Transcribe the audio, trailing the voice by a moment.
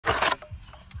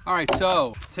All right,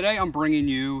 so today I'm bringing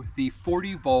you the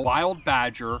 40 volt Wild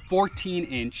Badger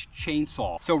 14-inch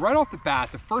chainsaw. So right off the bat,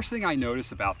 the first thing I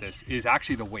notice about this is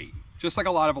actually the weight. Just like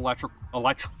a lot of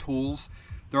electric tools,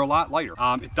 they're a lot lighter.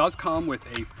 It does come with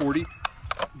a 40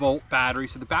 volt battery,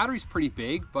 so the battery's pretty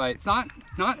big, but it's not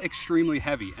extremely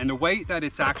heavy. And the way that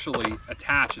it's actually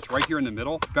attached, it's right here in the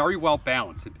middle, very well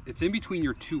balanced. It's in between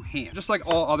your two hands. Just like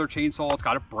all other chainsaws, it's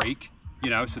got a brake, you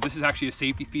know, so this is actually a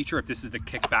safety feature. If this is the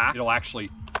kickback, it'll actually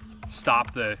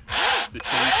stop the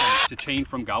chain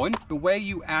from going. The way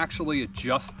you actually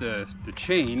adjust the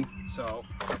chain, so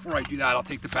before I do that, I'll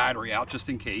take the battery out just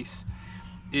in case,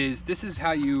 this is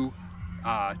how you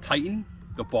tighten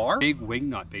the bar. Big wing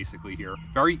nut basically here.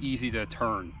 Very easy to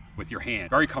turn with your hand.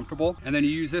 Very comfortable. And then you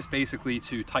use this basically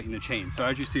to tighten the chain. So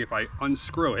as you see, if I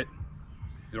unscrew it,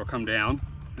 it'll come down.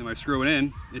 And if I screw it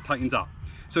in, it tightens up.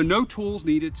 So no tools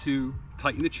needed to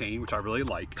tighten the chain, which I really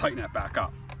like. Tighten that back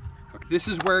up. This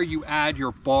is where you add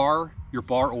your bar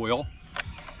oil.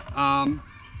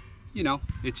 You know,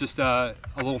 it's just a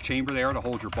little chamber there to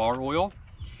hold your bar oil.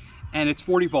 And it's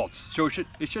 40 volts, so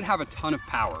it should have a ton of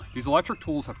power. These electric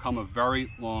tools have come a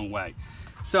very long way.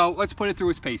 So let's put it through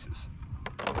its paces.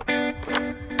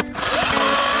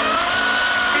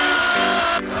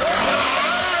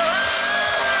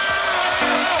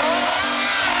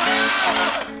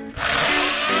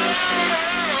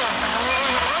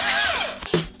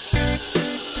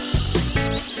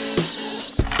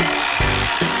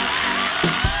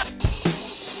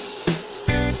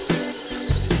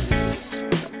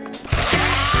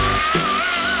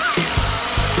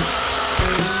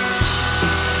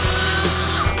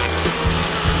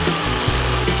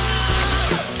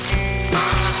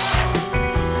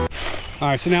 All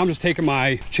right, so now I'm just taking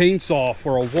my chainsaw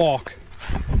for a walk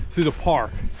through the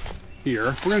park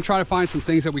here. We're gonna try to find some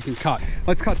things that we can cut.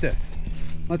 Let's cut this.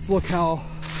 Let's look how,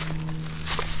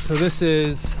 so this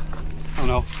is, I don't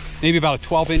know, maybe about a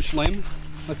 12-inch limb.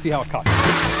 Let's see how it cuts.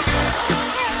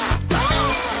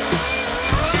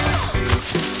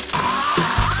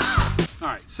 All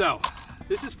right, so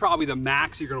this is probably the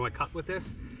max you're gonna want to cut with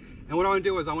this. And what I want to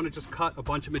do is I want to just cut a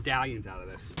bunch of medallions out of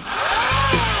this.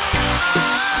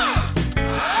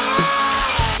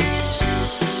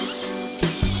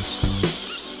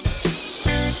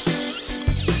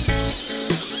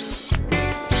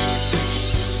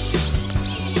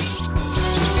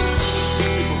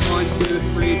 One, two,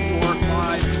 three, four,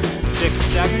 five, six,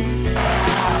 seven.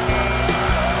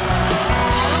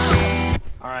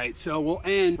 All right, so we'll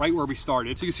end right where we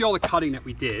started. So you can see all the cutting that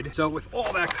we did. So with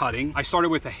all that cutting, I started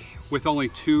with only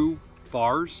 2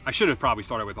 bars. I should have probably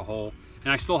started with a whole.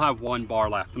 And I still have 1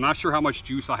 bar left. I'm not sure how much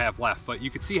juice I have left, but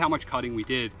you can see how much cutting we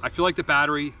did. I feel like the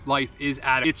battery life is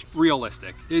at it's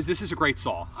realistic. This is a great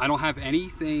saw. I don't have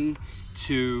anything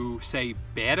to say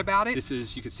bad about it.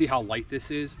 You can see how light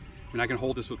this is, and I can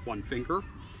hold this with 1 finger.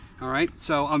 All right,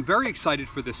 so I'm very excited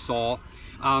for this saw.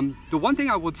 The one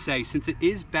thing I would say, since it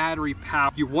is battery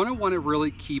powered, you want to really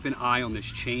keep an eye on this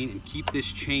chain and keep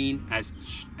this chain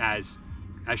as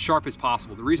sharp as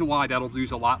possible. The reason why, that'll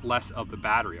lose a lot less of the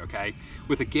battery, okay?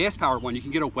 With a gas powered one, you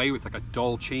can get away with like a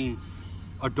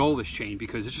dull-ish chain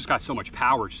because it's just got so much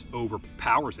power, it just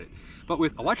overpowers it. But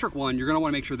with electric one, you're gonna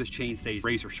wanna make sure this chain stays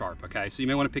razor sharp, okay? So you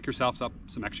may wanna pick yourselves up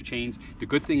some extra chains. The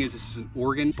good thing is this is an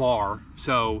organ bar,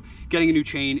 so getting a new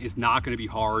chain is not gonna be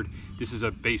hard. This is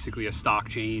basically a stock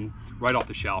chain right off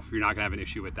the shelf. You're not gonna have an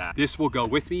issue with that. This will go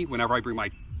with me whenever I bring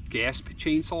my gas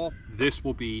chainsaw. This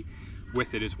will be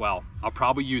with it as well. I'll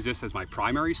probably use this as my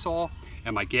primary saw,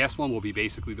 and my gas one will be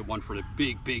basically the one for the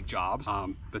big jobs.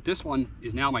 But this one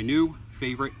is now my new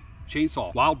favorite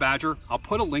chainsaw, Wild Badger. I'll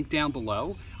put a link down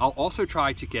below. I'll also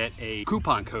try to get a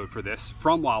coupon code for this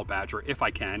from Wild Badger if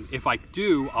I can. If I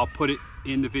do, I'll put it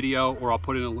in the video or I'll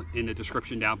put it in the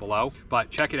description down below. But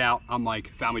check it out. I'm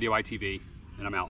Mike, Family DIY TV, and I'm out.